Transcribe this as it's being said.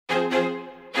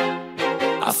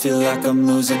I feel like I'm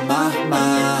losing my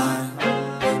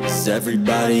mind. Is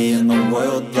everybody in the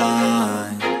world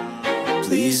blind?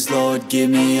 Please, Lord, give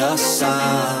me a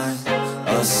sign,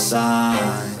 a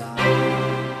sign.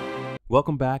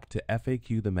 Welcome back to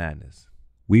FAQ The Madness.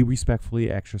 We respectfully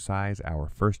exercise our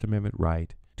First Amendment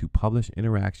right to publish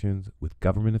interactions with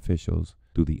government officials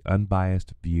through the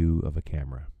unbiased view of a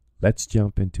camera. Let's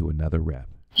jump into another rep.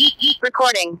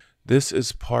 Recording. This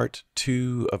is part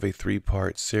 2 of a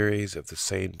 3-part series of the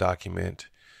same document,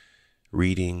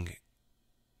 reading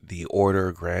the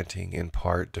order granting in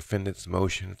part defendant's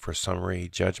motion for summary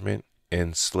judgment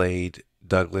in Slade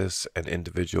Douglas, an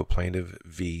individual plaintiff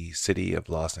v. City of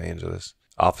Los Angeles,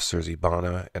 Officers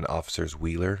Ibana and Officers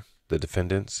Wheeler, the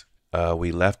defendants.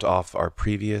 We left off our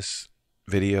previous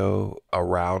video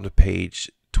around page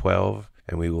 12,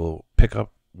 and we will pick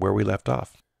up where we left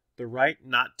off. The right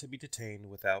not to be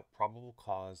detained without probable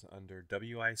cause under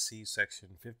WIC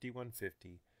section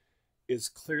 5150 is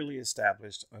clearly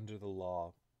established under the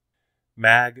law.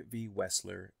 Mag v.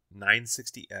 Wessler,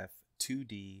 960F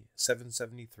 2D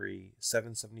 773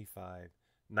 775,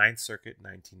 9th Circuit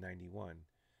 1991,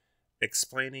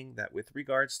 explaining that with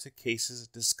regards to cases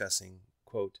discussing,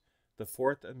 quote, the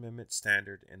Fourth Amendment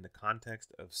standard in the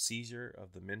context of seizure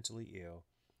of the mentally ill,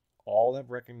 all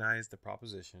have recognized the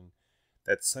proposition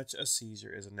that such a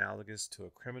seizure is analogous to a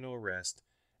criminal arrest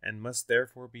and must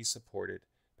therefore be supported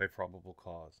by probable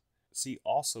cause. See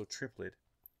also Triplet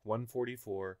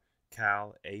 144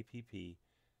 Cal APP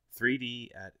 3D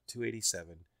at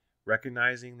 287,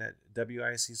 recognizing that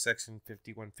WIC section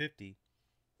 5150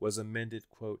 was amended,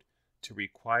 quote, to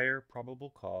require probable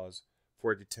cause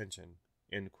for detention,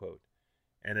 end quote,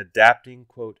 and adapting,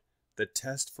 quote, the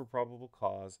test for probable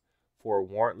cause for a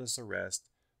warrantless arrest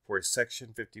for a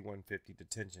section 5150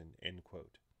 detention, end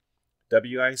quote.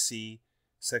 WIC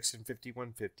section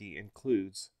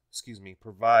 5150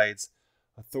 provides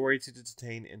authority to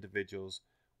detain individuals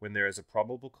when there is a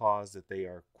probable cause that they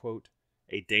are, quote,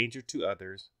 a danger to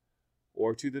others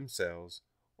or to themselves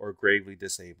or gravely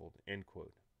disabled, end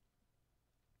quote.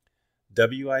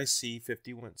 WIC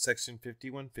section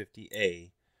 5150A,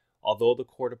 although the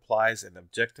court applies an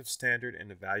objective standard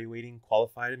in evaluating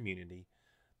qualified immunity,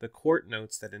 the court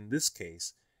notes that in this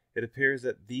case, it appears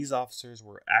that these officers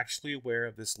were actually aware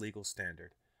of this legal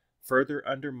standard, further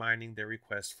undermining their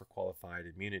request for qualified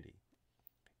immunity.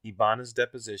 Ibana's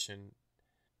deposition,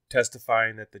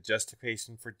 testifying that the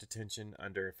justification for detention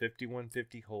under a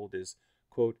 5150 hold is,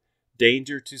 quote,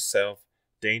 danger to self,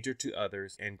 danger to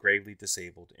others, and gravely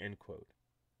disabled, end quote.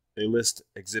 They list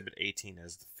Exhibit 18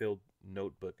 as the field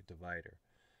notebook divider,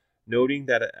 noting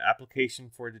that an application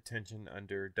for detention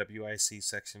under WIC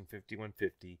section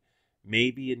 5150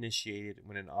 may be initiated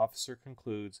when an officer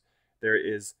concludes there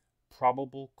is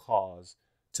probable cause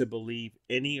to believe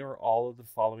any or all of the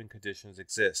following conditions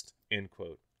exist, end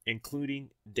quote,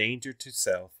 including danger to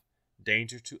self,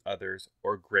 danger to others,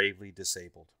 or gravely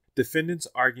disabled. Defendants'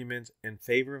 arguments in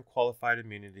favor of qualified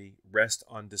immunity rest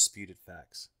on disputed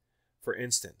facts. For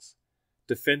instance,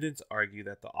 defendants argue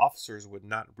that the officers would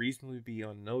not reasonably be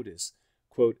on notice,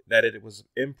 quote, that it was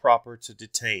improper to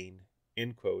detain,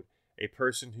 end quote, a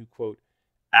person who, quote,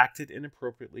 acted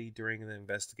inappropriately during the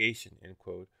investigation, end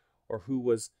quote, or who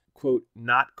was, quote,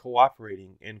 not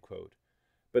cooperating, end quote.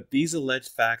 But these alleged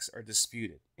facts are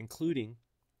disputed, including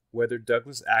whether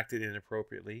Douglas acted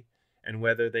inappropriately and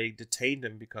whether they detained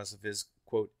him because of his,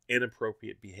 quote,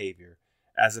 inappropriate behavior,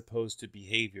 as opposed to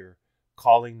behavior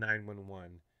calling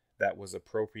 911 that was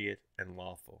appropriate and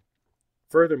lawful.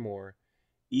 Furthermore,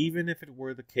 even if it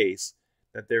were the case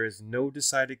that there is no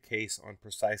decided case on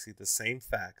precisely the same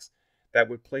facts that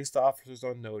would place the officers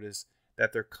on notice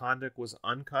that their conduct was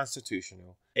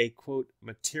unconstitutional, a, quote,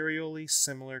 materially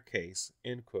similar case,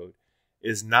 end quote,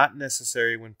 is not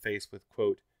necessary when faced with,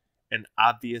 quote, an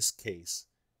obvious case,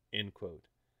 end quote.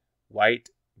 White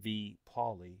v.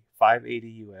 Pauley, 580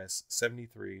 U.S.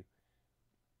 73,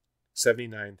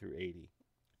 79 through 80,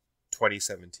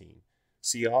 2017.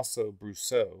 See also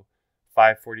Brousseau,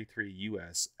 543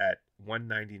 U.S. at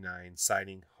 199,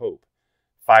 citing Hope,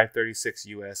 536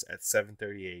 U.S. at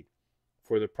 738,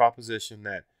 for the proposition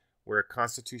that where a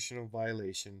constitutional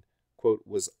violation, quote,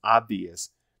 was obvious,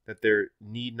 that there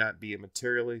need not be a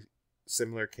materially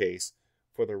similar case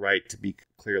for the right to be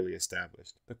clearly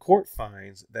established. The court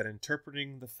finds that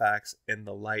interpreting the facts in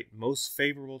the light most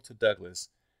favorable to Douglas,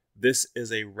 this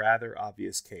is a rather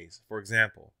obvious case. For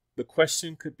example, the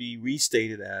question could be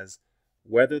restated as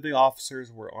whether the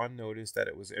officers were on notice that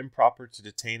it was improper to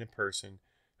detain a person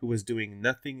who was doing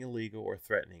nothing illegal or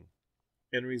threatening.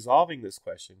 In resolving this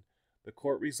question, the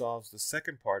court resolves the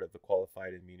second part of the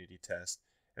qualified immunity test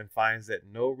and finds that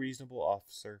no reasonable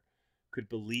officer could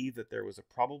believe that there was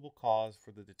a probable cause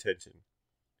for the detention.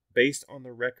 Based on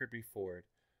the record before it,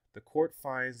 the court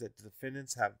finds that the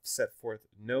defendants have set forth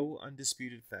no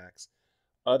undisputed facts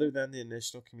other than the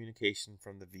initial communication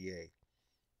from the VA,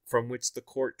 from which the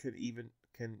court can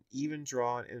even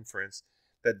draw an inference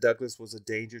that Douglas was a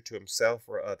danger to himself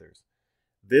or others.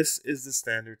 This is the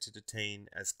standard to detain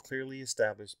as clearly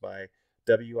established by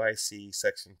WIC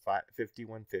Section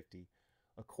 5150.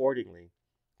 Accordingly,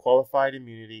 qualified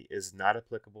immunity is not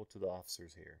applicable to the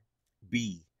officers here.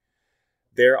 B.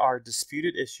 There are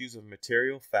disputed issues of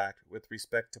material fact with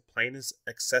respect to plaintiff's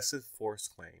excessive force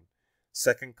claim,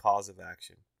 second cause of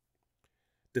action.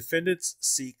 Defendants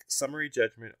seek summary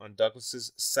judgment on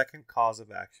Douglas's second cause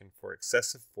of action for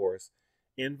excessive force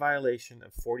in violation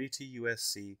of 42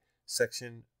 U.S.C.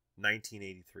 Section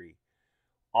 1983,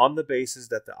 on the basis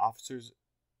that the officer's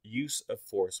use of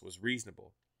force was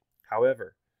reasonable.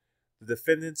 However, the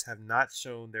defendants have not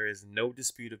shown there is no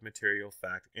dispute of material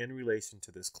fact in relation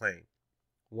to this claim.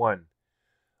 1.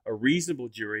 A reasonable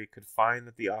jury could find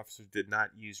that the officers did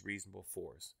not use reasonable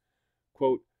force.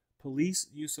 Quote, police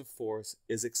use of force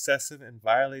is excessive and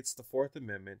violates the Fourth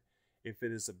Amendment if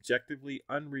it is objectively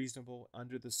unreasonable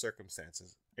under the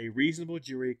circumstances. A reasonable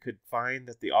jury could find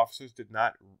that the officers did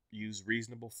not use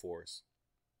reasonable force.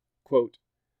 Quote,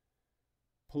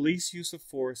 police use of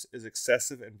force is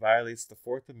excessive and violates the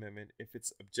Fourth Amendment if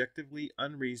it's objectively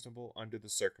unreasonable under the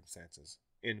circumstances.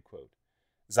 End quote.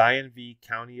 Zion v.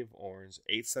 County of Orange,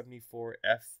 874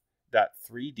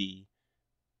 F.3d,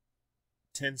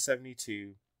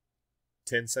 1072,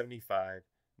 1075,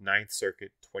 9th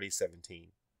Circuit, 2017.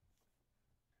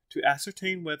 To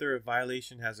ascertain whether a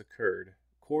violation has occurred,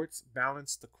 courts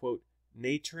balance the, quote,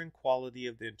 nature and quality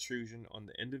of the intrusion on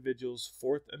the individual's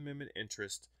Fourth Amendment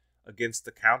interest against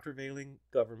the countervailing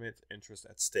government interest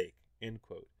at stake, end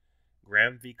quote.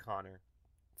 Graham v. Connor,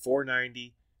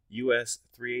 490 U.S.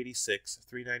 386,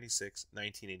 396,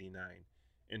 1989.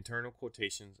 Internal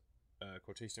quotation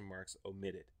marks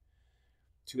omitted.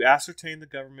 To ascertain the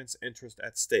government's interest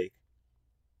at stake,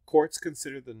 courts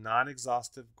consider the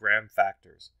non-exhaustive Graham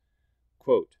factors.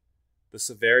 Quote, the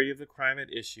severity of the crime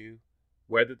at issue,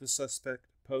 whether the suspect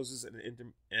poses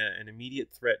an immediate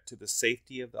threat to the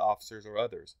safety of the officers or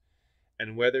others,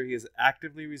 and whether he is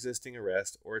actively resisting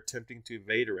arrest or attempting to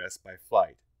evade arrest by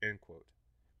flight, end quote.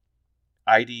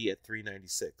 ID at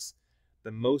 396.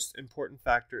 The most important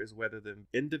factor is whether the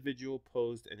individual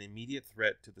posed an immediate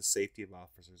threat to the safety of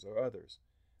officers or others.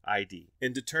 ID.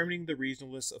 In determining the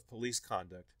reasonableness of police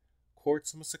conduct,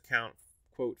 courts must account,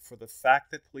 quote, for the fact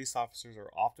that police officers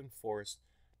are often forced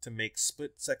to make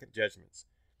split-second judgments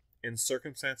in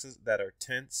circumstances that are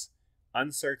tense,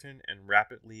 uncertain, and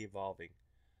rapidly evolving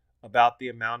about the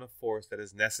amount of force that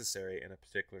is necessary in a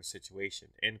particular situation,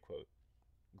 end quote.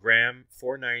 Graham,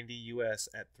 490 U.S.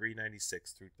 at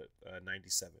 396 through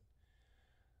 97.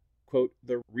 Quote,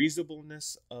 the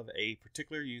reasonableness of a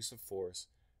particular use of force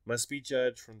must be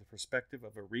judged from the perspective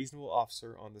of a reasonable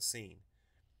officer on the scene,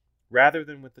 rather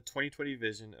than with the 20/20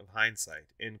 vision of hindsight,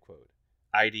 end quote.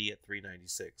 ID at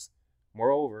 396.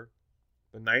 Moreover,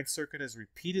 the Ninth Circuit has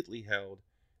repeatedly held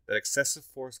that excessive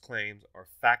force claims are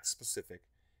fact-specific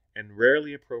and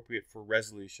rarely appropriate for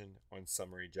resolution on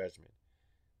summary judgment.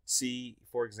 See,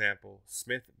 for example,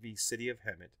 Smith v. City of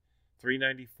Hemet,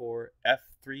 394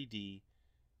 F3D,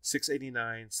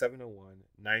 689, 701,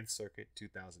 9th Circuit,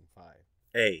 2005.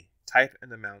 A. Type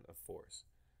and amount of force.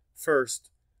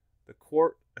 First, the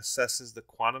court assesses the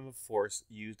quantum of force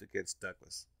used against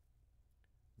Douglas.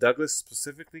 Douglas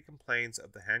specifically complains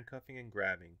of the handcuffing and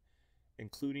grabbing,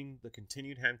 including the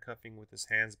continued handcuffing with his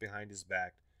hands behind his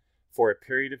back for a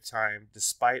period of time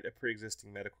despite a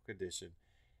pre-existing medical condition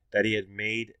that he had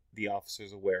made the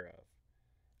officers aware of,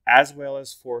 as well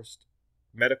as forced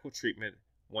medical treatment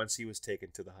once he was taken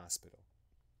to the hospital.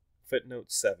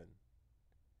 Footnote 7.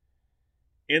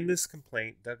 In this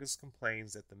complaint, Douglas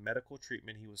complains that the medical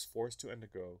treatment he was forced to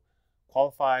undergo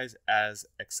qualifies as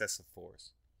excessive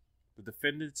force. The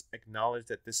defendants acknowledge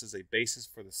that this is a basis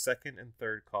for the second and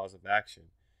third cause of action,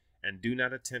 and do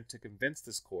not attempt to convince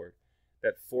this court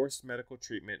that forced medical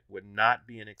treatment would not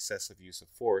be an excessive use of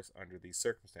force under these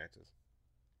circumstances,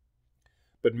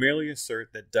 but merely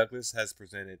assert that Douglas has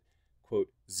presented, quote,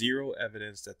 zero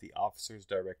evidence that the officers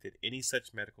directed any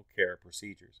such medical care or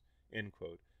procedures, end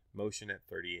quote, motion at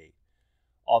 38.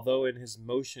 Although in his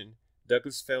motion,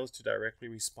 Douglas fails to directly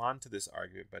respond to this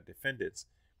argument by defendants,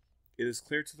 it is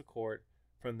clear to the court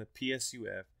from the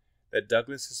PSUF that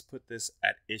Douglas has put this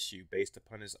at issue based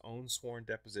upon his own sworn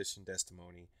deposition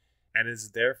testimony and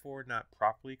is therefore not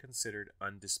properly considered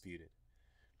undisputed.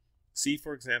 See,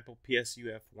 for example,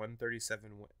 PSUF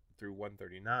 137 through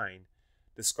 139,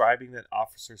 describing that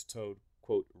officers told,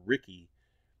 quote, Ricky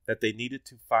that they needed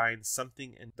to find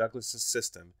something in Douglas's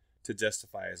system to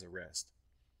justify his arrest.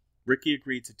 Ricky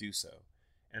agreed to do so,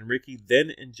 and Ricky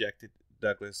then injected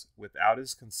Douglas without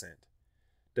his consent.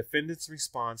 Defendant's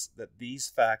response that these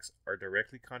facts are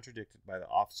directly contradicted by the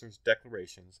officer's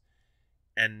declarations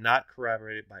and not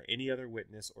corroborated by any other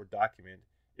witness or document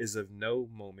is of no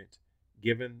moment,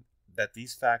 given that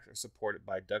these facts are supported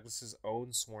by Douglas's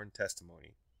own sworn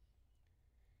testimony.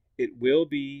 It will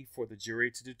be for the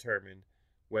jury to determine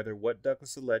whether what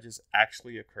Douglas alleges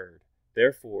actually occurred.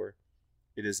 Therefore,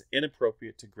 it is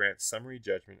inappropriate to grant summary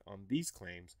judgment on these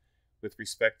claims with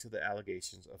respect to the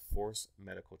allegations of forced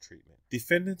medical treatment.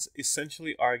 Defendants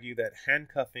essentially argue that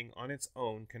handcuffing on its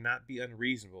own cannot be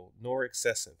unreasonable nor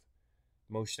excessive.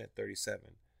 Motion at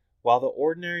 37. While the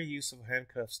ordinary use of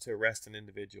handcuffs to arrest an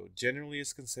individual generally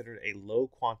is considered a low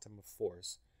quantum of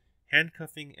force,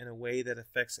 handcuffing in a way that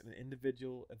affects an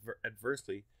individual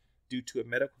adversely due to a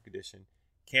medical condition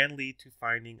can lead to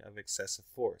finding of excessive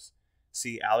force.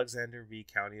 See Alexander v.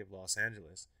 County of Los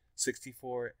Angeles,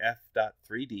 64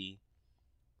 F.3d,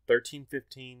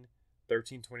 1315,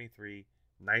 1323,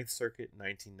 9th Circuit,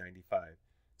 1995.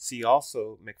 See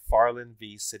also McFarland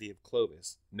v. City of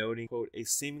Clovis, noting, quote, a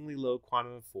seemingly low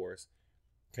quantum of force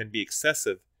can be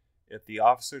excessive if the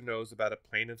officer knows about a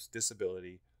plaintiff's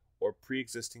disability or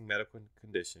pre-existing medical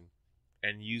condition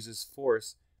and uses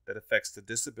force that affects the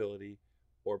disability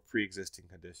or pre-existing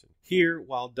condition. Here,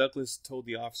 while Douglas told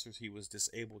the officers he was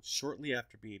disabled shortly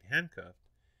after being handcuffed,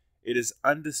 it is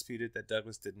undisputed that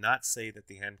Douglas did not say that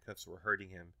the handcuffs were hurting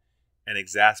him and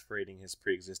exasperating his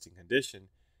pre-existing condition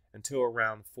until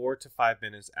around 4 to 5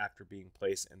 minutes after being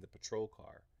placed in the patrol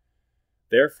car.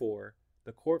 Therefore,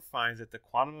 the court finds that the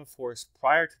quantum of force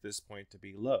prior to this point to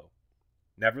be low.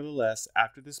 Nevertheless,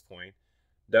 after this point,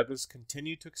 Douglas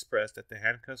continued to express that the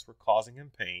handcuffs were causing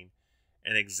him pain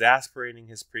and exasperating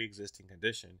his pre-existing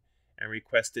condition, and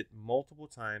requested multiple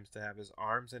times to have his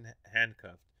arms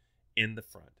handcuffed in the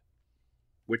front,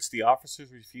 which the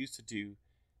officers refused to do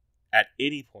at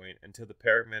any point until the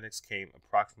paramedics came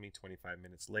approximately 25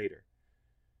 minutes later.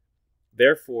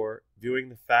 Therefore, viewing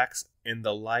the facts in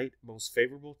the light most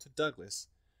favorable to Douglas,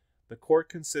 the court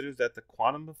considers that the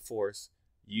quantum of force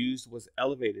used was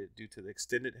elevated due to the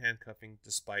extended handcuffing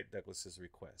despite Douglas's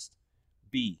request.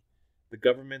 B. The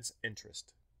government's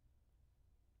interest.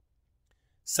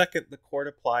 Second, the court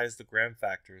applies the Graham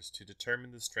factors to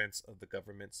determine the strengths of the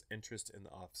government's interest in the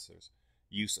officer's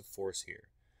use of force here.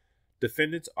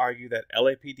 Defendants argue that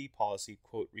LAPD policy,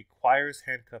 quote, requires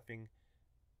handcuffing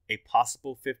a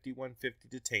possible 5150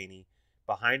 detainee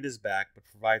behind his back, but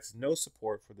provides no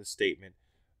support for the statement,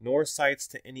 nor cites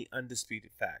to any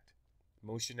undisputed fact.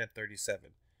 Motion at 37.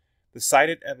 The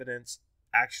cited evidence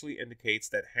actually indicates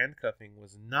that handcuffing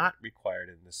was not required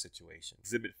in this situation.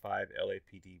 Exhibit 5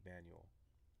 LAPD Manual,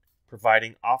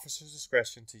 providing officers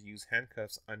discretion to use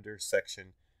handcuffs under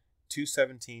Section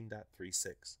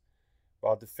 217.36.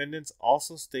 While defendants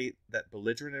also state that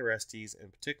belligerent arrestees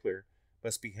in particular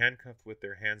must be handcuffed with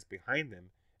their hands behind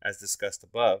them, as discussed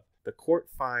above, the court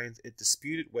finds it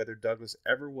disputed whether Douglas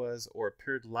ever was or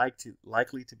appeared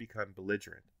likely to become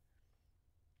belligerent.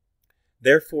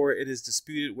 Therefore, it is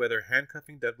disputed whether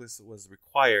handcuffing Douglas was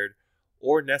required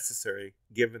or necessary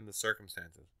given the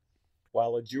circumstances.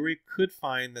 While a jury could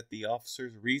find that the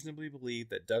officers reasonably believed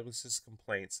that Douglas's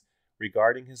complaints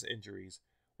regarding his injuries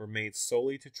were made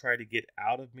solely to try to get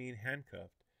out of being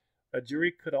handcuffed, a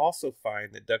jury could also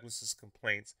find that Douglas's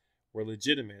complaints were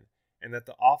legitimate and that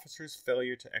the officer's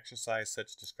failure to exercise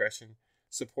such discretion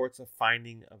supports a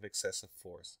finding of excessive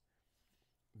force.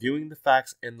 Viewing the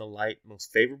facts in the light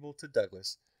most favorable to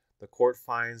Douglas, the court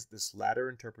finds this latter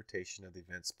interpretation of the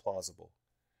events plausible.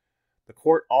 The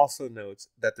court also notes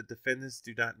that the defendants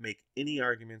do not make any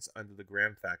arguments under the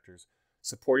Graham factors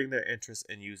supporting their interest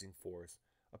in using force,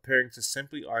 appearing to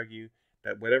simply argue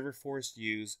that whatever force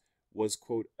used was,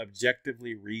 quote,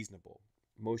 objectively reasonable.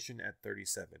 Motion at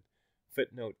 37.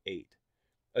 Footnote 8.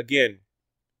 Again,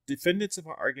 defendants' of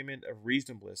an argument of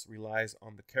reasonableness relies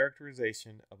on the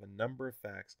characterization of a number of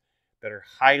facts that are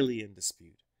highly in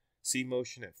dispute. See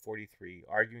motion at 43,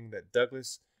 arguing that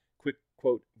Douglas,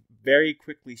 quote, very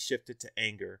quickly shifted to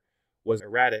anger, was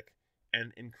erratic,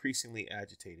 and increasingly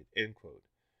agitated, end quote.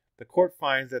 The court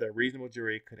finds that a reasonable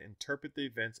jury could interpret the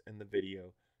events in the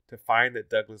video to find that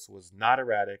Douglas was not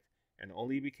erratic and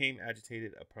only became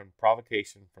agitated upon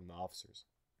provocation from the officers.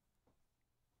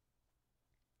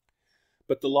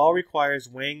 But the law requires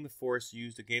weighing the force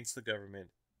used against the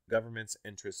government's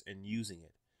interest in using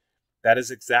it. That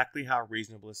is exactly how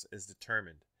reasonableness is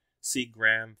determined. See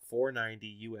Graham 490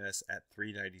 U.S. at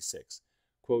 396.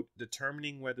 Quote,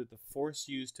 determining whether the force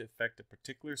used to effect a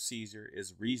particular seizure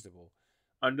is reasonable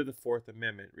under the Fourth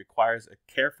Amendment requires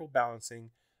a careful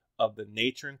balancing of the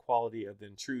nature and quality of the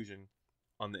intrusion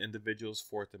on the individual's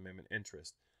Fourth Amendment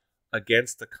interest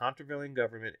against the countervailing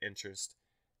government interest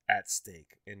at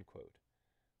stake, end quote.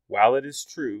 While it is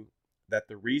true that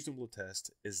the reasonable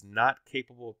test is not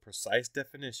capable of precise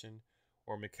definition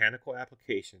or mechanical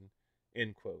application,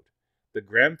 end quote, the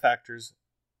Graham factors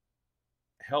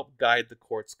help guide the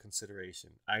court's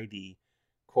consideration, i.d.,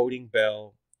 quoting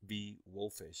Bell v.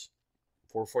 Wolfish,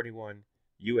 441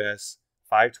 U.S.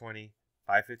 520,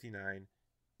 559,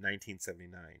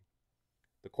 1979.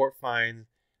 The court finds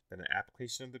that an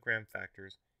application of the Graham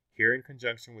factors, here in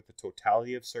conjunction with the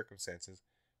totality of circumstances,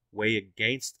 weigh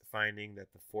against finding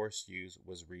that the force used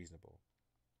was reasonable.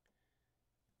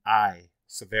 I.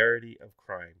 Severity of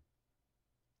crime.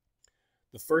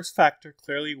 The first factor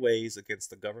clearly weighs against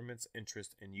the government's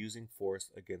interest in using force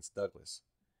against Douglas.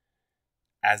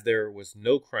 As there was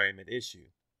no crime at issue,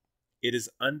 it is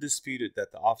undisputed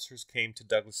that the officers came to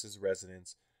Douglas's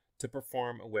residence to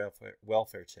perform a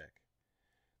welfare check.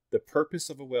 The purpose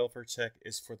of a welfare check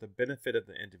is for the benefit of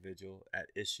the individual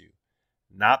at issue,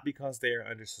 not because they are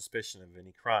under suspicion of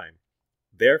any crime.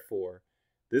 Therefore,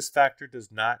 this factor does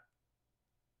not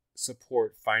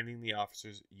support finding the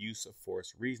officer's use of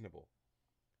force reasonable.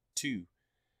 2.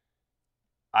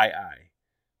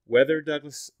 Whether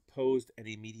Douglas posed an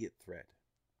immediate threat.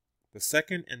 The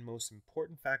second and most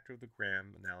important factor of the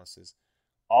Graham analysis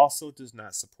also does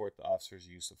not support the officer's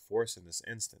use of force in this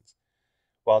instance.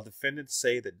 While defendants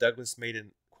say that Douglas made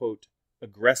an, quote,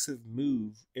 aggressive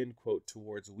move, end quote,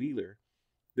 towards Wheeler,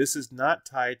 this is not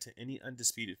tied to any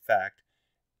undisputed fact,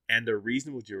 and a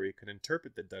reasonable jury could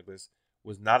interpret that Douglas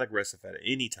was not aggressive at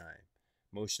any time.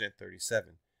 Motion at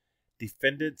 37.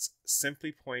 Defendants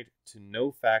simply point to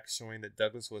no facts showing that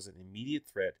Douglas was an immediate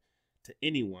threat to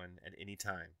anyone at any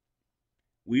time.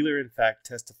 Wheeler, in fact,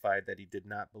 testified that he did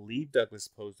not believe Douglas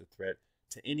posed a threat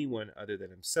to anyone other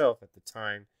than himself at the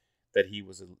time that he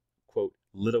was a, quote,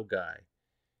 little guy,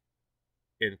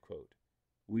 end quote.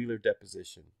 Wheeler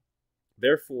deposition.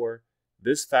 Therefore,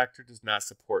 this factor does not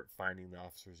support finding the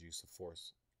officer's use of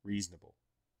force reasonable.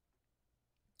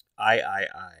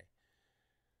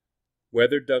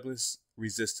 Whether Douglas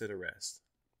resisted arrest.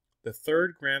 The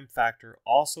third Graham factor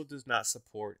also does not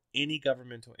support any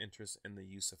governmental interest in the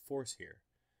use of force here.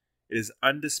 It is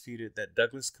undisputed that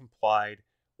Douglas complied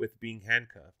with being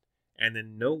handcuffed and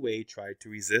in no way tried to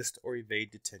resist or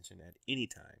evade detention at any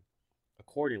time.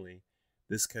 Accordingly,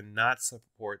 this cannot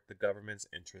support the government's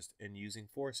interest in using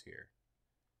force here.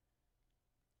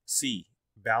 C.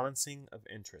 Balancing of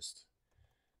interest.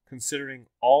 Considering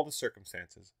all the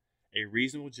circumstances, a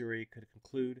reasonable jury could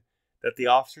conclude that the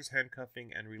officer's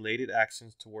handcuffing and related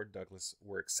actions toward Douglas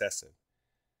were excessive.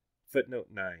 Footnote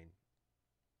 9.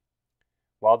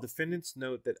 While defendants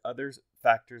note that other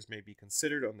factors may be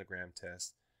considered on the Graham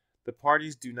test, the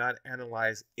parties do not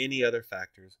analyze any other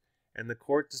factors, and the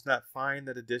court does not find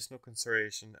that additional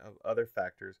consideration of other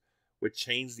factors would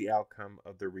change the outcome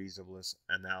of the reasonableness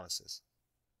analysis.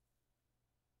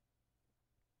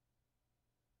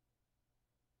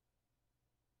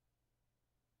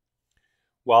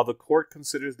 While the court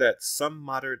considers that some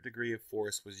moderate degree of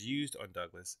force was used on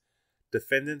Douglas,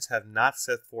 defendants have not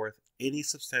set forth any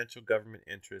substantial government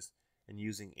interest in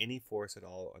using any force at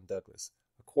all on Douglas.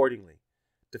 Accordingly,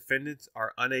 defendants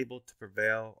are unable to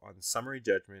prevail on summary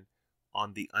judgment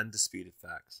on the undisputed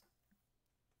facts.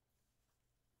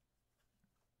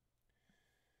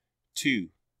 2.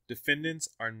 Defendants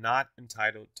are not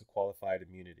entitled to qualified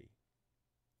immunity.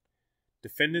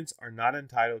 Defendants are not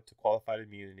entitled to qualified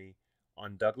immunity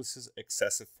on Douglas's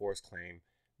excessive force claim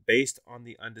based on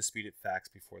the undisputed facts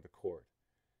before the court.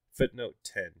 Footnote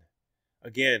 10.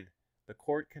 Again, the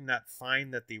court cannot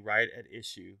find that the right at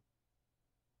issue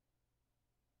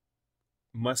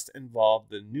must involve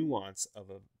the nuance of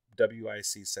a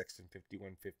WIC Section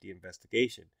 5150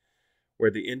 investigation,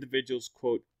 where the individual's,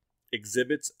 quote,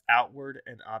 exhibits outward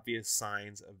and obvious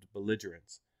signs of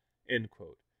belligerence, end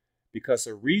quote, because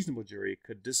a reasonable jury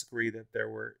could disagree that there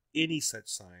were any such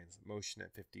signs. Motion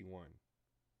at 51.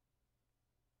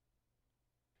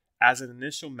 As an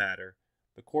initial matter,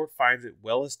 the court finds it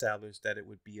well established that it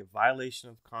would be a violation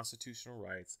of constitutional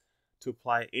rights to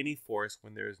apply any force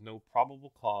when there is no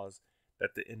probable cause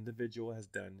that the individual has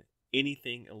done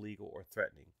anything illegal or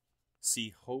threatening.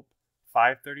 See Hope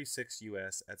 536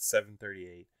 U.S. at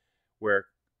 738, where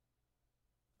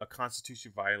a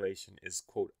constitutional violation is,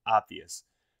 quote, obvious.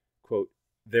 Quote,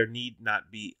 there need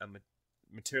not be a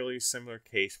materially similar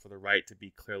case for the right to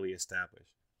be clearly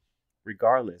established.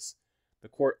 Regardless, the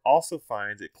court also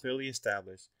finds it clearly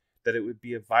established that it would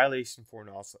be a violation for an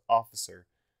officer,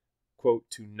 quote,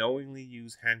 to knowingly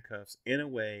use handcuffs in a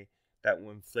way that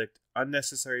will inflict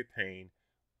unnecessary pain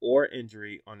or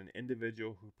injury on an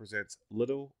individual who presents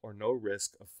little or no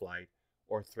risk of flight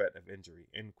or threat of injury,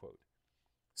 end quote.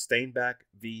 Steinbach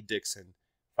v. Dixon,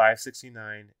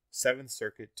 569, 7th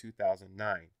Circuit,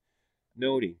 2009,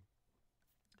 noting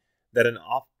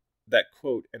that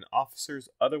quote, an officer's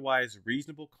otherwise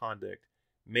reasonable conduct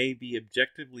may be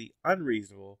objectively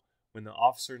unreasonable when the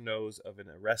officer knows of an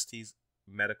arrestee's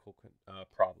medical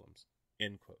problems,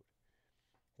 end quote.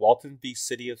 Walton v.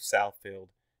 City of Southfield,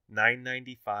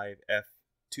 995 F.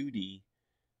 2D,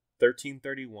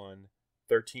 1331,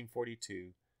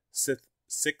 1342,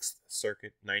 6th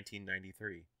Circuit,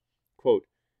 1993. Quote,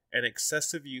 an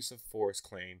excessive use of force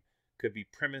claim could be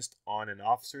premised on an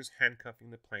officer's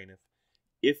handcuffing the plaintiff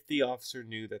if the officer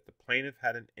knew that the plaintiff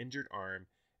had an injured arm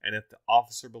and if the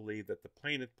officer believed that the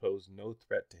plaintiff posed no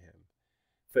threat to him.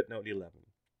 Footnote 11.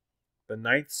 The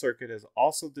Ninth Circuit has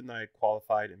also denied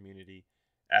qualified immunity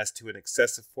as to an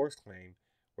excessive force claim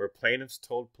where plaintiffs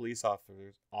told police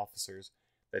officers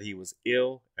that he was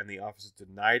ill and the officers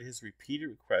denied his repeated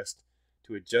request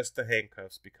to adjust the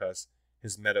handcuffs because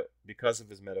of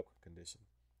his medical condition.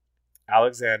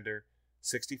 Alexander,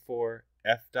 64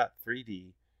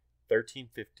 F.3D,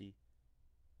 1315,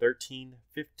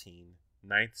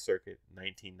 9th Circuit,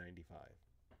 1995.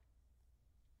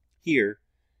 Here,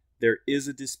 there is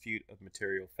a dispute of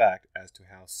material fact as to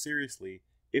how seriously,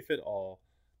 if at all,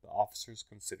 the officers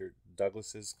considered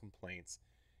Douglas's complaints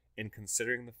in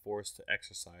considering the force to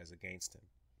exercise against him.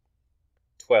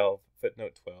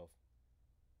 Footnote 12.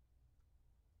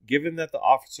 Given that the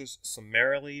officers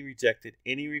summarily rejected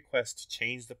any request to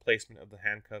change the placement of the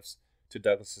handcuffs to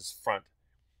Douglas's front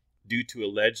due to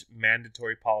alleged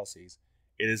mandatory policies,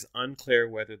 it is unclear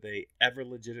whether they ever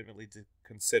legitimately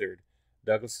considered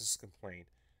Douglas's complaint,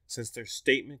 since their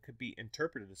statement could be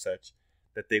interpreted as such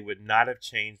that they would not have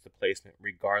changed the placement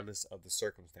regardless of the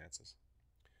circumstances.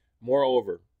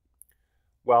 Moreover,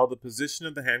 while the position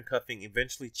of the handcuffing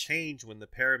eventually changed when the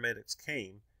paramedics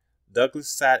came, Douglas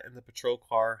sat in the patrol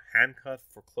car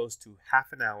handcuffed for close to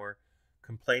half an hour,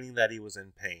 complaining that he was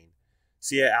in pain.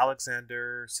 See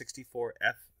Alexander 64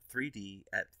 F3D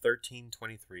at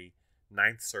 1323,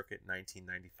 9th Circuit,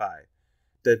 1995.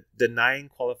 Denying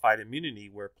qualified immunity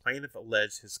where plaintiff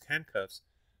alleged his handcuffs,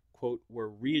 quote, were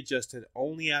readjusted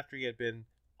only after he had been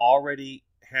already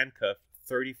handcuffed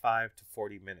 35 to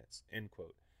 40 minutes, end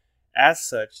quote. As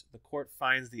such, the court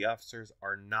finds the officers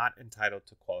are not entitled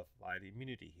to qualified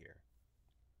immunity here.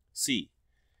 C.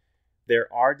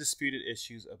 There are disputed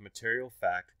issues of material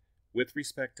fact with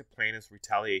respect to plaintiff's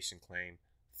retaliation claim,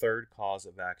 third cause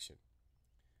of action.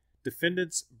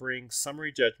 Defendants bring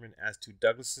summary judgment as to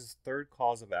Douglas's third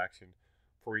cause of action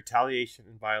for retaliation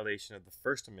in violation of the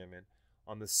First Amendment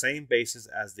on the same basis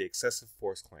as the excessive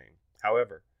force claim.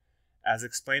 However, as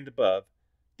explained above,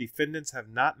 defendants have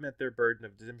not met their burden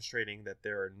of demonstrating that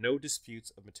there are no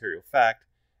disputes of material fact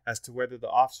as to whether the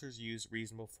officers used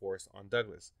reasonable force on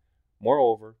Douglas.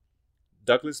 Moreover,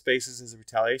 Douglas bases his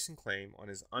retaliation claim on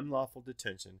his unlawful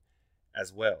detention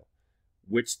as well,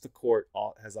 which the court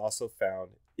has also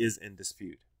found is in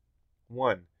dispute.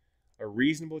 1. A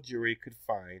reasonable jury could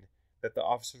find that the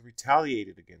officers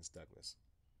retaliated against Douglas.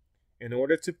 In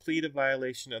order to plead a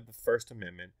violation of the First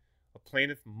Amendment, a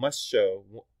plaintiff must show,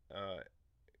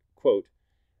 quote,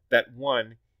 that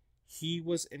 1. He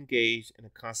was engaged in a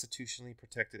constitutionally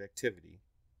protected activity.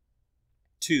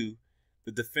 2.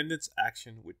 The defendant's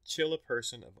action would chill a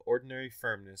person of ordinary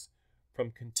firmness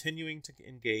from continuing to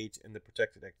engage in the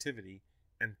protected activity.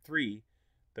 And 3.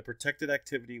 The protected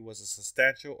activity was a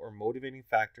substantial or motivating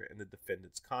factor in the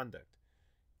defendant's conduct.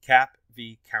 Cap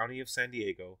v. County of San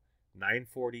Diego,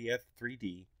 940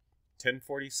 F3D,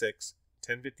 1046,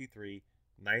 1053,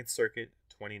 9th Circuit,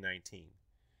 2019.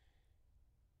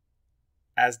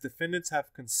 As defendants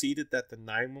have conceded that the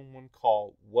 911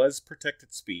 call was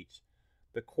protected speech,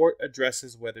 the court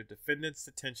addresses whether defendants'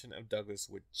 detention of Douglas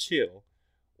would chill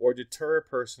or deter a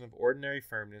person of ordinary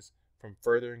firmness from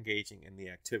further engaging in the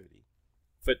activity.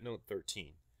 Footnote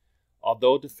 13.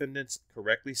 Although defendants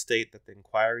correctly state that the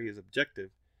inquiry is objective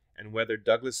and whether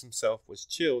Douglas himself was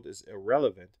chilled is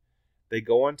irrelevant, they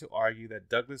go on to argue that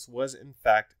Douglas was in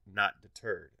fact not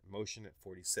deterred. Motion at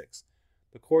 46.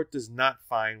 The court does not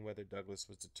find whether Douglas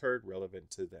was deterred relevant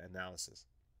to the analysis.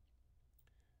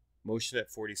 Motion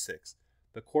at 46.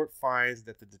 The court finds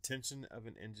that the detention of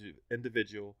an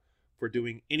individual for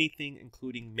doing anything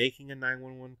including making a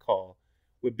 911 call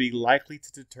would be likely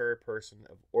to deter a person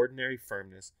of ordinary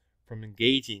firmness from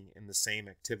engaging in the same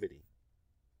activity.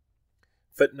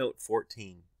 Footnote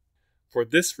 14. For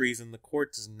this reason, the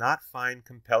court does not find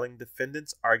compelling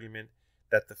defendant's argument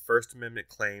that the First Amendment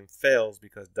claim fails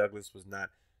because Douglas was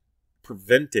not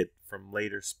prevented from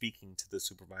later speaking to the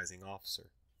supervising officer.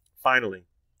 Finally,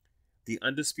 the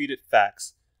undisputed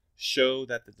facts show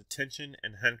that the detention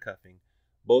and handcuffing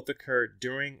both occurred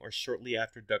during or shortly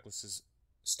after Douglas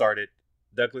started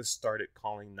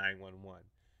calling 911.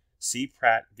 See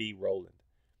Pratt v. Rowland,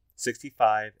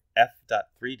 65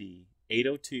 F.3D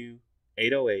 802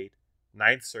 808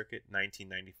 9th Circuit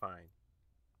 1995,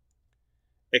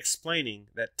 explaining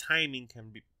that timing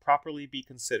can properly be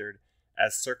considered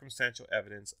as circumstantial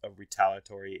evidence of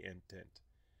retaliatory intent.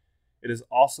 It is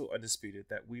also undisputed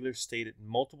that Wheeler stated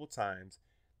multiple times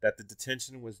that the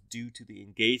detention was due to the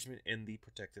engagement in the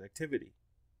protected activity.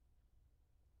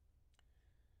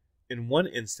 In one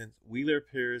instance, Wheeler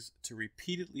appears to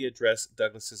repeatedly address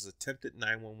Douglas's attempted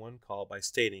 911 call by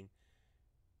stating,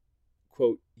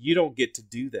 quote, "You don't get to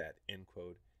do that," end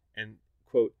quote, and,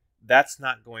 quote, "That's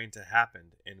not going to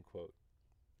happen," end quote.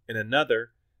 In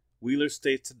another, Wheeler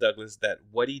states to Douglas that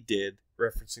what he did,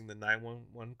 referencing the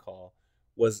 911 call,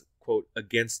 was, quote,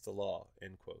 "against the law,"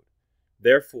 end quote.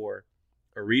 Therefore,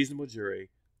 a reasonable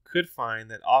jury could find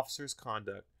that officer's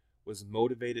conduct was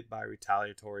motivated by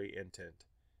retaliatory intent.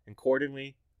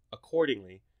 Accordingly,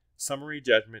 summary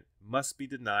judgment must be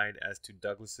denied as to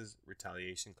Douglas's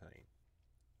retaliation claim.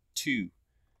 2.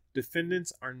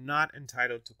 Defendants are not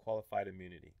entitled to qualified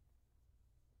immunity.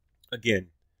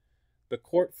 Again, the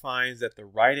court finds that the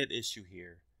right at issue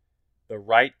here, the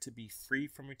right to be free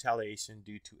from retaliation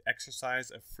due to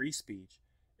exercise of free speech,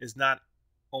 is not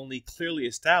only clearly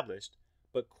established,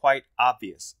 but quite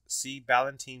obvious. See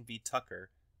Ballantine v.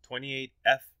 Tucker, 28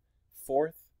 F.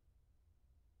 4th,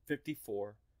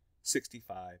 54,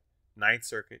 65, 9th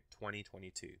Circuit,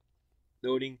 2022,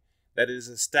 noting that it is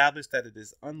established that it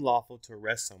is unlawful to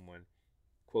arrest someone,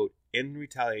 quote, "in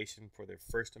retaliation for their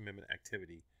First Amendment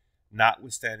activity,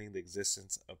 notwithstanding the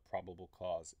existence of probable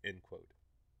cause," end quote.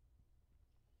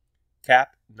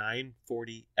 Cap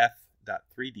 940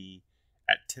 F.3D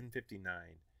at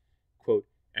 1059, quote,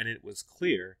 "and it was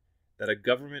clear that a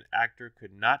government actor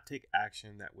could not take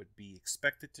action that would be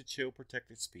expected to chill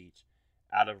protected speech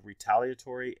out of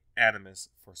retaliatory animus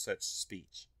for such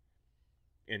speech,"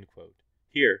 end quote.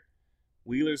 Here,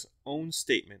 Wheeler's own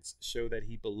statements show that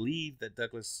he believed that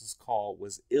Douglas's call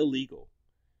was illegal,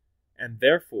 and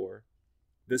therefore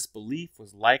this belief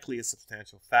was likely a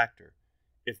substantial factor,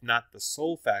 if not the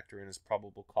sole factor in his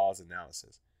probable cause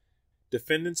analysis.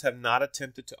 Defendants have not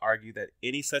attempted to argue that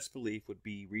any such belief would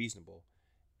be reasonable,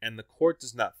 and the court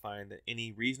does not find that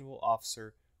any reasonable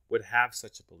officer would have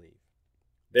such a belief.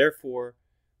 Therefore,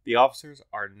 the officers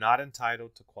are not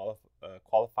entitled to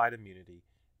qualified immunity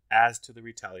as to the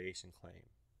retaliation claim.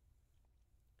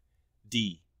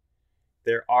 D.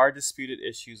 There are disputed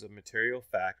issues of material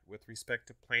fact with respect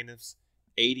to plaintiff's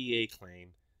ADA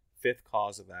claim, fifth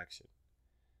cause of action.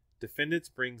 Defendants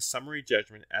bring summary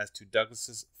judgment as to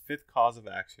Douglas's fifth cause of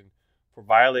action for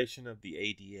violation of the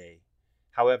ADA.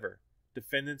 However,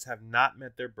 defendants have not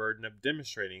met their burden of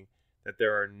demonstrating that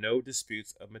there are no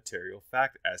disputes of material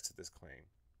fact as to this claim.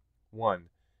 1.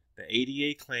 The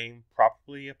ADA claim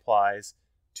properly applies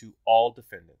to all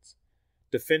defendants.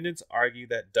 Defendants argue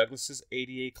that Douglas's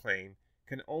ADA claim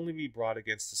can only be brought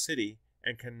against the city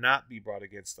and cannot be brought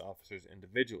against the officers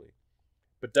individually.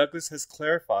 But Douglas has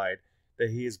clarified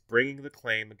that he is bringing the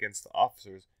claim against the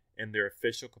officers in their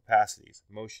official capacities,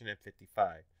 motion at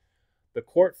 55. The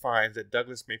court finds that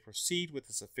Douglas may proceed with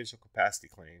his official capacity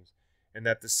claims and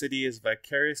that the city is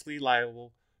vicariously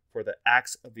liable for the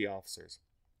acts of the officers.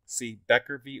 See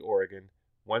Becker v. Oregon,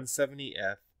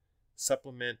 170F,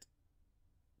 Supplement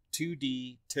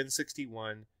 2D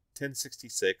 1061,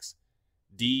 1066,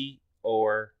 D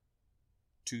or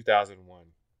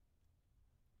 2001.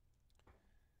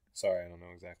 Sorry, I don't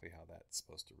know exactly how that's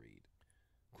supposed to read.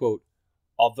 Quote,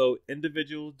 although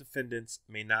individual defendants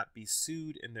may not be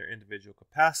sued in their individual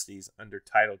capacities under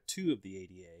Title II of the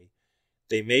ADA,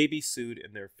 they may be sued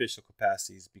in their official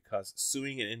capacities because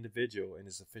suing an individual in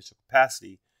his official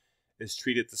capacity is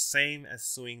treated the same as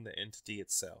suing the entity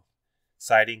itself.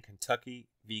 Citing Kentucky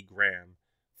v. Graham,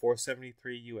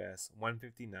 473 U.S.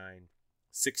 159,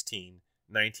 16,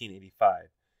 1985.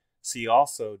 See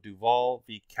also Duval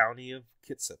v. County of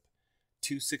Kitsap,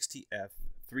 260F,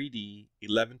 3D,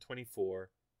 1124,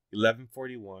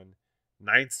 1141,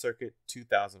 9th Circuit,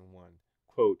 2001.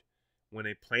 Quote, when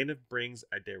a plaintiff brings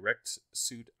a direct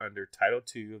suit under Title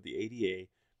II of the ADA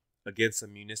against a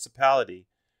municipality,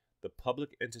 the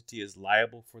public entity is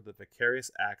liable for the vicarious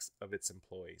acts of its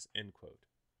employees, end quote.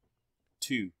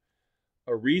 2.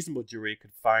 A reasonable jury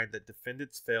could find that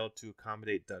defendants failed to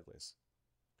accommodate Douglas.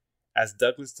 As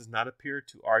Douglas does not appear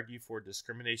to argue for a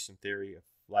discrimination theory of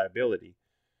liability,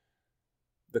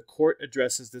 the court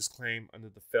addresses this claim under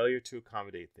the failure to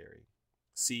accommodate theory.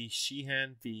 See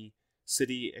Sheehan v.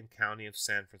 City and County of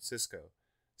San Francisco,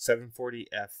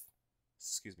 743F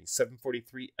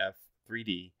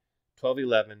 3D,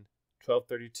 1211,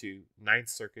 1232, 9th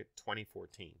Circuit,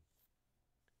 2014.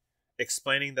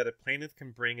 Explaining that a plaintiff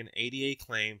can bring an ADA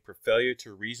claim for failure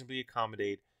to reasonably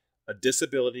accommodate a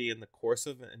disability in the course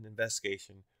of an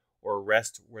investigation or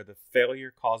arrest where the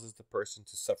failure causes the person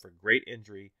to suffer great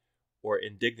injury or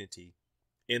indignity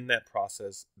in that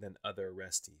process than other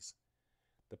arrestees.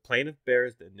 The plaintiff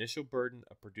bears the initial burden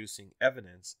of producing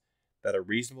evidence that a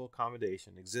reasonable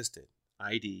accommodation existed,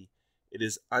 i.e., it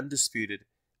is undisputed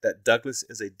that Douglas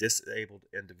is a disabled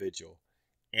individual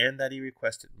and that he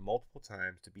requested multiple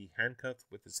times to be handcuffed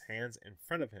with his hands in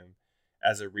front of him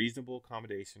as a reasonable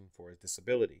accommodation for his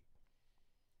disability.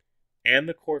 And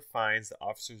the court finds the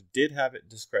officers did have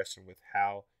discretion with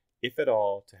how, if at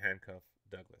all, to handcuff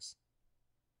Douglas.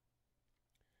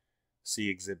 See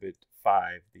Exhibit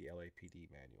 5, the LAPD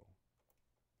manual.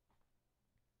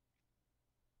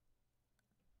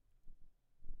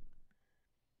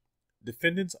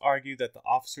 Defendants argue that the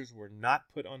officers were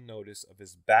not put on notice of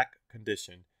his back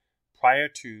condition prior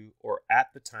to or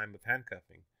at the time of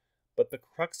handcuffing, but the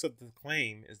crux of the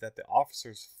claim is that the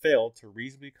officers failed to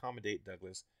reasonably accommodate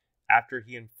Douglas after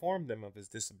he informed them of his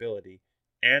disability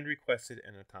and requested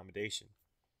an accommodation.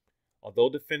 Although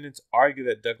defendants argue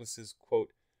that Douglas,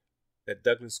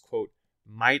 quote,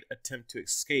 might attempt to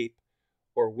escape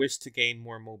or wish to gain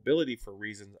more mobility for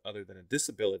reasons other than a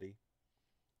disability,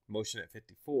 motion at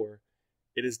 54,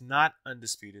 it is not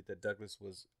undisputed that Douglas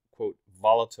was, quote,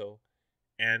 volatile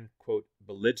and, quote,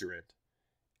 belligerent,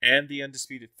 and the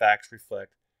undisputed facts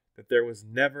reflect that there was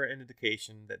never an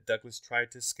indication that Douglas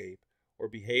tried to escape or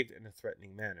behaved in a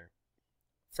threatening manner.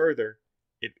 Further,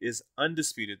 it is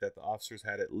undisputed that the officers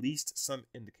had at least some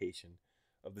indication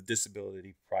of the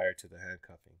disability prior to the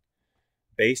handcuffing.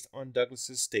 Based on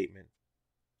Douglas's statement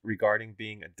regarding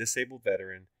being a disabled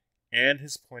veteran and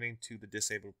his pointing to the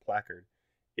disabled placard,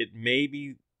 it may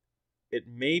be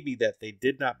that they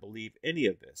did not believe any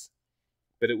of this,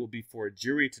 but it will be for a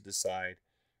jury to decide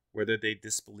whether they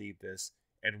disbelieve this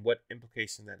and what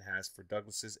implication that has for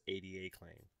Douglas's ADA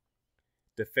claim.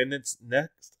 Defendants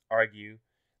next argue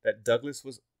that Douglas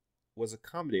was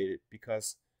accommodated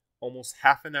because almost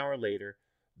half an hour later,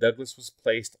 Douglas was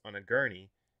placed on a gurney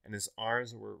and his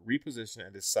arms were repositioned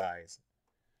at his sides.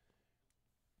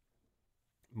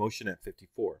 Motion at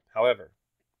 54. However,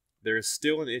 there is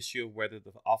still an issue of whether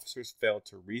the officers failed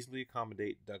to reasonably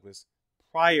accommodate Douglas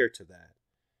prior to that,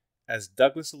 as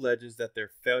Douglas alleges that their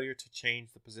failure to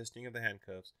change the positioning of the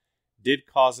handcuffs did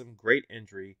cause him great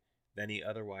injury than he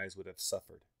otherwise would have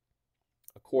suffered.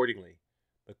 Accordingly,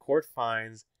 the court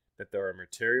finds that there are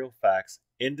material facts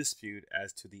in dispute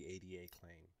as to the ADA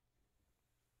claim.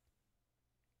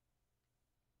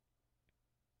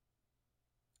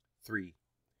 Three,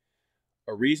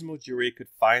 a reasonable jury could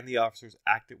find the officers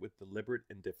acted with deliberate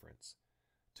indifference.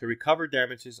 To recover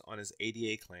damages on his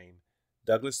ADA claim,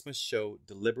 Douglas must show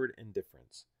deliberate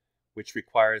indifference, which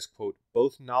requires, quote,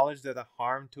 both knowledge that a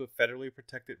harm to a federally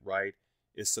protected right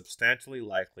is substantially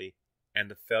likely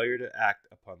and a failure to act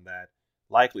upon that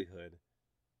likelihood,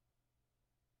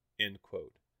 end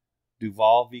quote.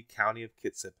 Duval v. County of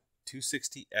Kitsap,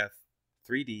 260 F.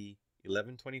 3D,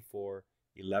 1124,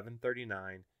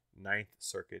 1139, 9th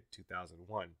Circuit,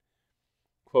 2001.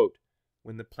 Quote,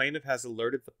 when the plaintiff has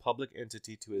alerted the public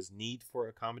entity to his need for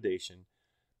accommodation,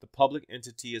 the public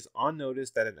entity is on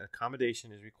notice that an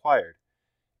accommodation is required,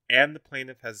 and the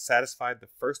plaintiff has satisfied the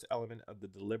first element of the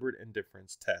deliberate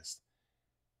indifference test,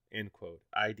 end quote,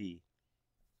 ID.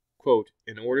 Quote,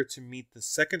 in order to meet the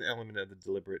second element of the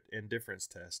deliberate indifference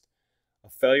test, a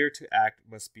failure to act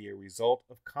must be a result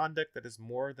of conduct that is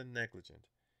more than negligent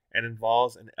and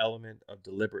involves an element of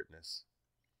deliberateness.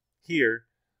 Here,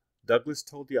 Douglas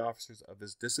told the officers of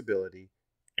his disability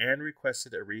and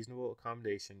requested a reasonable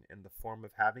accommodation in the form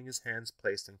of having his hands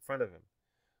placed in front of him.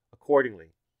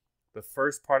 Accordingly, the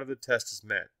first part of the test is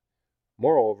met.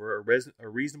 Moreover, a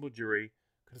reasonable jury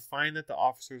could find that the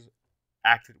officers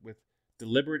acted with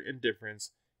deliberate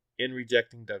indifference in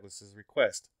rejecting Douglas's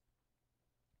request.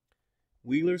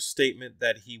 Wheeler's statement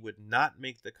that he would not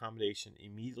make the accommodation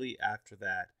immediately after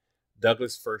that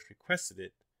Douglas first requested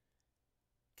it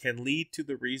can lead to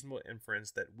the reasonable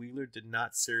inference that Wheeler did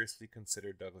not seriously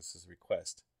consider Douglas's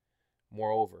request.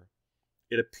 Moreover,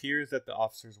 it appears that the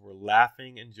officers were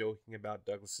laughing and joking about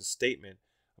Douglas's statement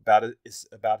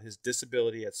about his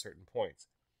disability at certain points,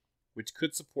 which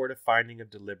could support a finding of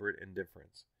deliberate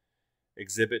indifference.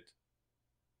 Exhibit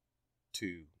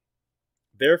 2.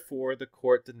 Therefore, the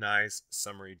court denies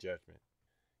summary judgment.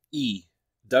 E.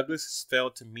 Douglas has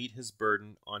failed to meet his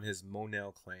burden on his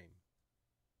Monell claim.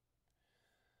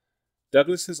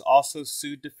 Douglas has also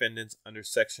sued defendants under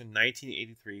Section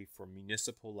 1983 for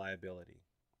municipal liability.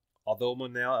 Although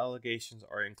Monell allegations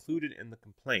are included in the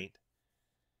complaint,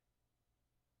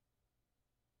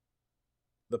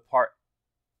 the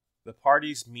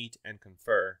parties meet and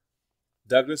confer.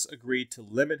 Douglas agreed to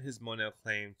limit his Monell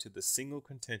claim to the single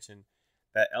contention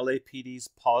that LAPD's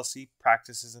policy,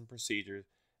 practices, and procedures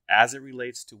as it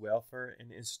relates to Welfare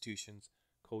and Institutions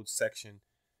Code Section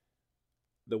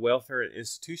the Welfare and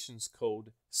Institutions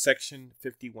Code, Section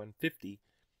 5150,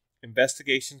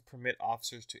 investigations permit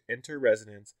officers to enter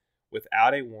residence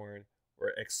without a warrant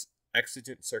or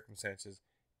exigent circumstances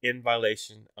in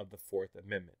violation of the Fourth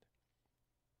Amendment.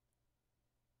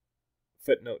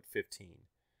 Footnote 15.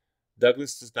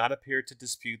 Douglas does not appear to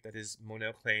dispute that his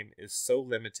Monell claim is so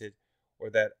limited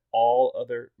or that all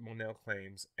other Monell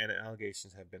claims and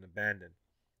allegations have been abandoned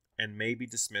and may be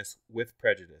dismissed with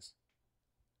prejudice.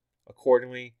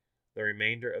 Accordingly, the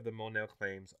remainder of the Monell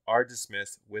claims are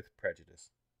dismissed with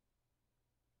prejudice.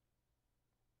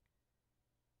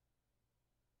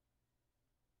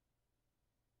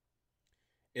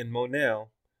 In Monell,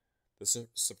 the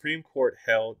Supreme Court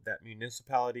held that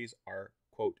municipalities are,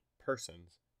 quote,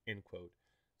 persons, end quote,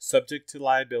 subject to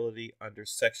liability under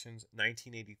Sections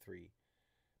 1983,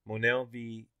 Monell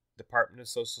v. Department of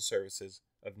Social Services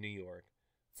of New York,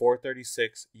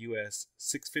 436 U.S.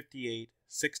 658,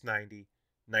 690,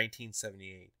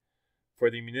 1978. For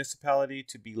the municipality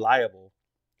to be liable,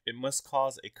 it must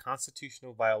cause a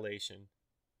constitutional violation,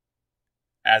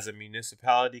 as a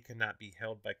municipality cannot be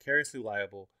held vicariously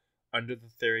liable under the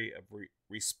theory of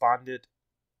respondeat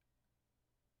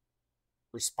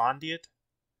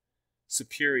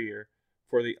superior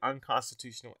for the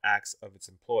unconstitutional acts of its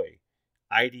employee,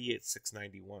 ID at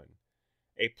 691.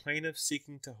 A plaintiff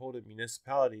seeking to hold a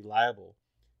municipality liable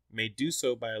may do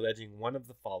so by alleging one of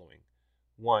the following.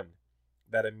 1.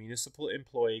 That a municipal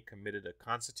employee committed a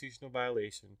constitutional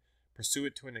violation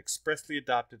pursuant to an expressly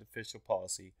adopted official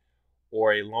policy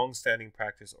or a long-standing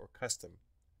practice or custom.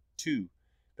 2.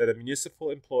 That a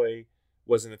municipal employee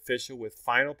was an official with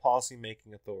final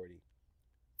policy-making authority.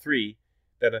 3.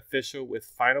 That an official with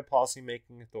final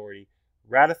policy-making authority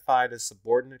ratified a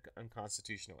subordinate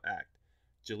unconstitutional act.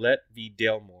 Gillette v.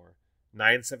 Delmore,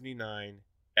 979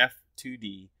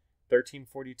 F2D,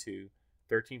 1342,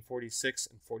 1346,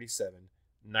 and 47,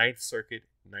 9th Circuit,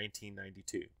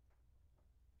 1992.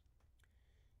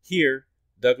 Here,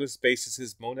 Douglas bases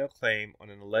his Monell claim on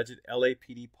an alleged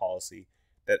LAPD policy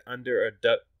that under a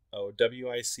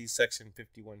WIC Section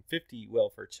 5150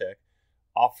 welfare check,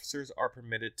 officers are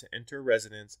permitted to enter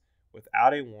residence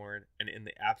without a warrant and in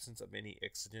the absence of any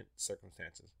exigent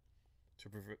circumstances.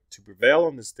 To prevail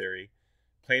on this theory,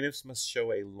 plaintiffs must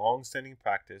show a long-standing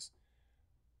practice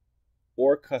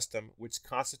or custom which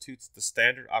constitutes the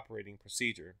standard operating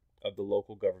procedure of the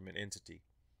local government entity.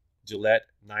 Gillette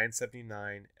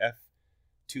 979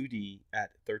 F2D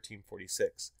at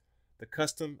 1346. The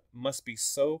custom must be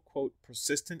so, quote,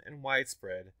 persistent and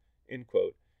widespread, end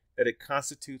quote, that it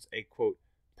constitutes a, quote,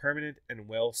 permanent and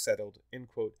well-settled, end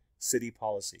quote, city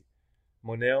policy.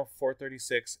 Monell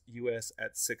 436 U.S.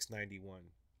 at 691.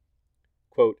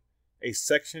 Quote, a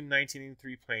Section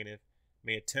 1983 plaintiff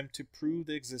may attempt to prove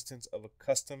the existence of a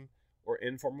custom or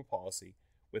informal policy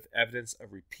with evidence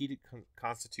of repeated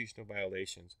constitutional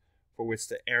violations for which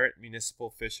the errant municipal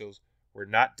officials were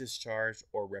not discharged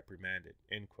or reprimanded,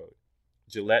 end quote.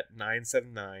 Gillette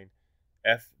 979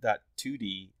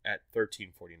 F.2D at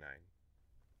 1349.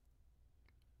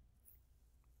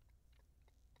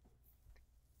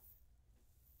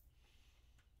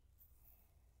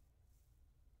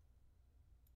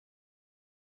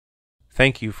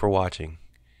 Thank you for watching.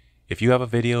 If you have a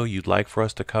video you'd like for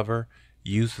us to cover,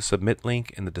 use the submit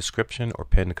link in the description or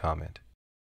pinned comment.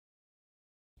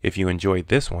 If you enjoyed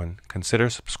this one, consider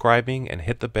subscribing and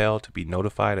hit the bell to be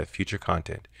notified of future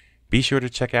content. Be sure to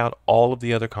check out all of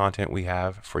the other content we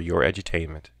have for your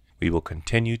edutainment. We will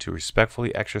continue to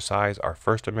respectfully exercise our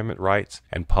First Amendment rights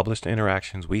and published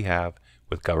interactions we have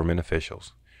with government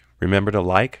officials. Remember to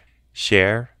like,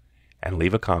 share, and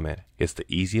leave a comment. It's the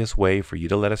easiest way for you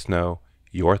to let us know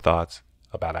your thoughts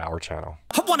about our channel.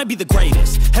 I wanna be the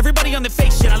greatest. Everybody on the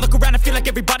fake shit. I look around and feel like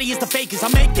everybody is the fakest. I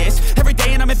make this every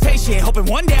day and I'm impatient. shit, hoping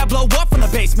one day I blow up from the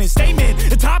basement. Statement,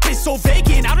 the top is so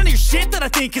vacant, I don't hear shit that I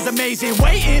think is amazing.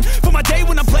 Waiting for my day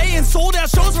when I'm playing sold out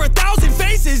shows for 1,000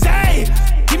 faces. Hey,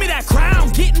 give me that crown,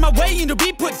 get in my way and to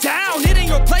be put down. It ain't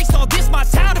your place, all this my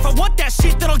town. If I want that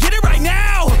shit, then I'll get it right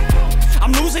now.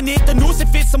 I'm losing it, the noose it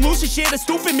fits, I'm losing shit. A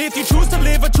stupid myth, you choose to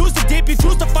live or choose to dip. You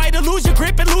choose to fight or lose your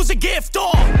grip and lose a gift.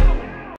 Oh,